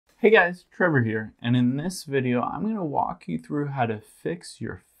Hey guys, Trevor here, and in this video I'm going to walk you through how to fix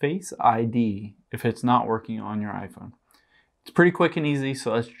your Face ID if it's not working on your iPhone. It's pretty quick and easy,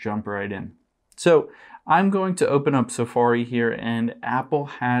 so let's jump right in. So I'm going to open up Safari here, and Apple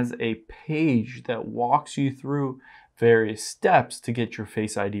has a page that walks you through various steps to get your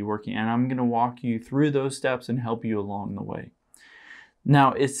Face ID working, and I'm going to walk you through those steps and help you along the way.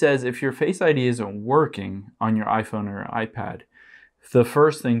 Now it says if your Face ID isn't working on your iPhone or iPad, the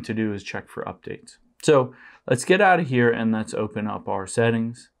first thing to do is check for updates. So let's get out of here and let's open up our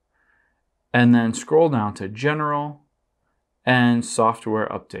settings and then scroll down to General and Software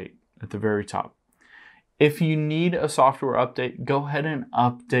Update at the very top. If you need a software update, go ahead and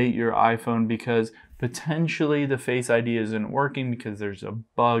update your iPhone because potentially the Face ID isn't working because there's a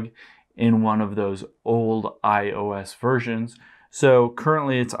bug in one of those old iOS versions. So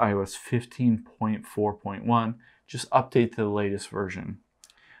currently it's iOS 15.4.1. Just update to the latest version.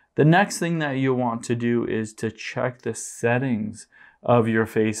 The next thing that you'll want to do is to check the settings of your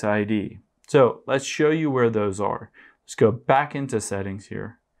Face ID. So let's show you where those are. Let's go back into settings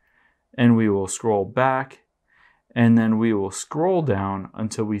here and we will scroll back and then we will scroll down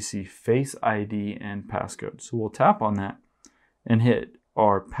until we see Face ID and passcode. So we'll tap on that and hit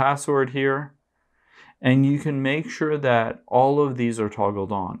our password here, and you can make sure that all of these are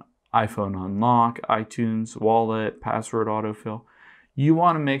toggled on. iPhone unlock, iTunes, wallet, password autofill. You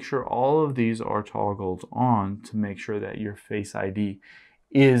want to make sure all of these are toggled on to make sure that your Face ID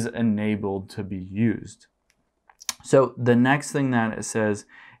is enabled to be used. So the next thing that it says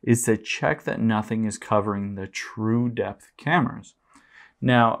is to check that nothing is covering the true depth cameras.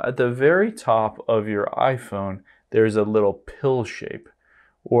 Now at the very top of your iPhone, there's a little pill shape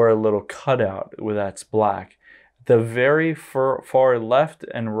or a little cutout that's black. The very far left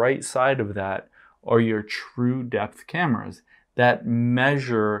and right side of that are your true depth cameras that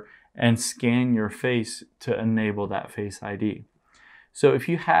measure and scan your face to enable that Face ID. So if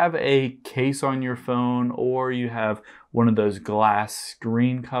you have a case on your phone or you have one of those glass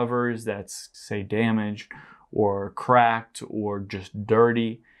screen covers that's, say, damaged or cracked or just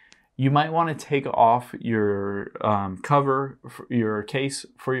dirty, you might want to take off your cover, your case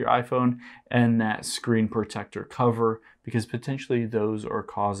for your iPhone and that screen protector cover because potentially those are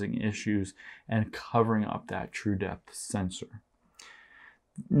causing issues and covering up that true depth sensor.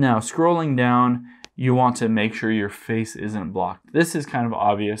 Now scrolling down, you want to make sure your face isn't blocked. This is kind of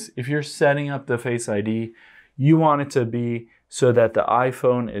obvious. If you're setting up the Face ID, you want it to be so that the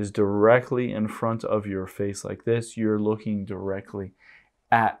iPhone is directly in front of your face like this. You're looking directly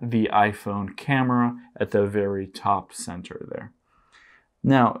at the iPhone camera at the very top center there.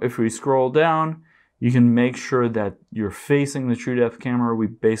 Now, if we scroll down, you can make sure that you're facing the true depth camera. We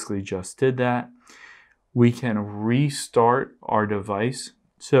basically just did that. We can restart our device.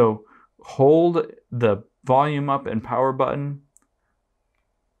 So hold the volume up and power button,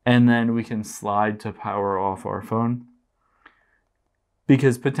 and then we can slide to power off our phone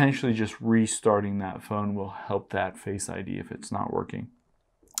because potentially just restarting that phone will help that Face ID if it's not working.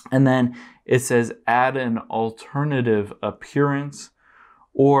 And then it says add an alternative appearance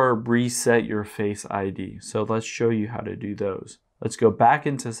or reset your Face ID. So let's show you how to do those. Let's go back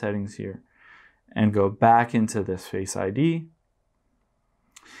into settings here and go back into this Face ID.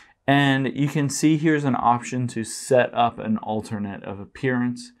 And you can see here's an option to set up an alternate of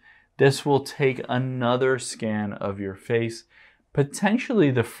appearance. This will take another scan of your face.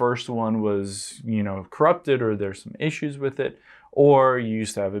 Potentially the first one was, corrupted or there's some issues with it, or you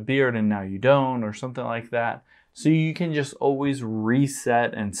used to have a beard and now you don't, or something like that. So you can just always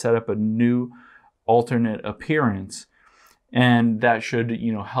reset and set up a new alternate appearance. And that should,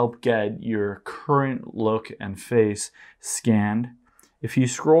 help get your current look and face scanned. If you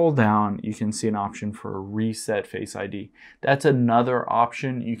scroll down, you can see an option for a reset Face ID. That's another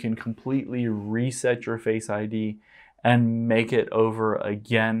option. You can completely reset your Face ID and make it over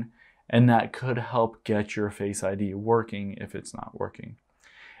again. And that could help get your Face ID working if it's not working.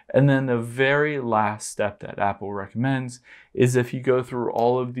 And then the very last step that Apple recommends is if you go through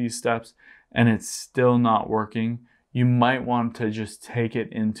all of these steps and it's still not working, you might want to just take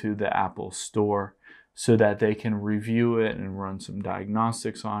it into the Apple Store so that they can review it and run some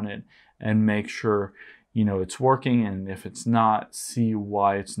diagnostics on it and make sure, it's working. And if it's not, see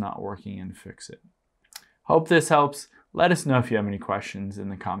why it's not working and fix it. Hope this helps. Let us know if you have any questions in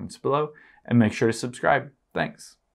the comments below and make sure to subscribe. Thanks.